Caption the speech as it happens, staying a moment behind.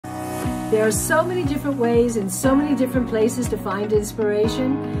There are so many different ways and so many different places to find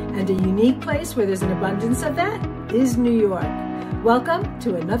inspiration, and a unique place where there's an abundance of that is New York. Welcome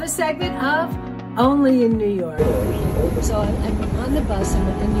to another segment of Only in New York. So I'm on the bus, I'm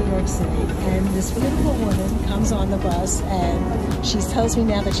in New York City, and this beautiful woman comes on the bus and she tells me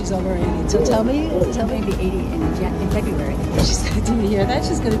now that she's over 80. So tell me. She's going to be 80 in February. She's going to hear that.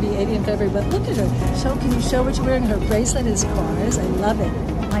 She's going to be 80 in February, but look at her. Can you show what you're wearing? Her bracelet is cars. I love it.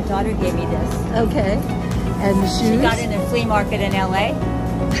 My daughter gave me this. Okay. And the shoes? She got it in a flea market in LA,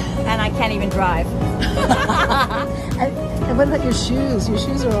 and I can't even drive. And what about your shoes? Your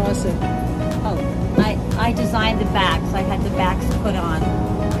shoes are awesome. Oh, I designed the backs. I had the backs put on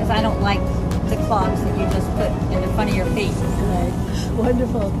because I don't like the clogs that you just put in the front of your feet. Right.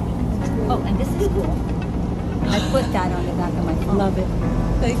 Wonderful. Oh, and this is cool. I put that on the back of my phone. Love it.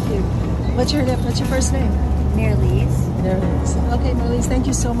 Thank you. What's your first name? Marylise. Marylise. Okay, Marylise, thank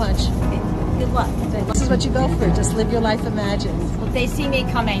you so much. Okay. Good luck. This is what you go for. Just live your life imagined. Well, they see me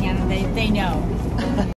coming and they know.